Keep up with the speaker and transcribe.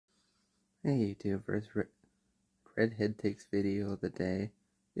Hey YouTubers, Redhead takes video of the day.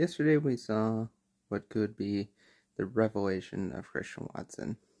 Yesterday we saw what could be the revelation of Christian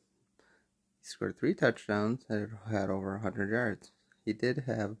Watson. He scored 3 touchdowns and had over 100 yards. He did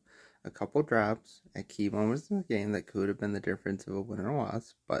have a couple drops at key moments in the game that could have been the difference of a win or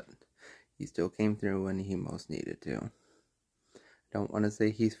loss, but he still came through when he most needed to. I don't want to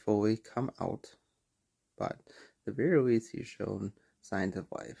say he's fully come out, but at the very least he's shown signs of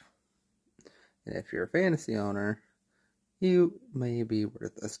life. And if you're a fantasy owner, you may be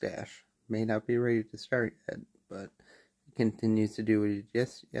worth a stash. May not be ready to start yet, but he continues to do what he did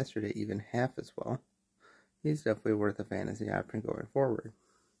yesterday, even half as well. He's definitely worth a fantasy option going forward.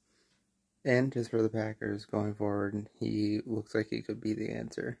 And just for the Packers going forward, he looks like he could be the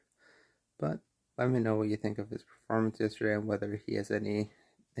answer. But let me know what you think of his performance yesterday and whether he has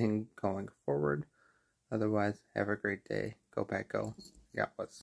anything going forward. Otherwise, have a great day. Go Pack Go. God bless.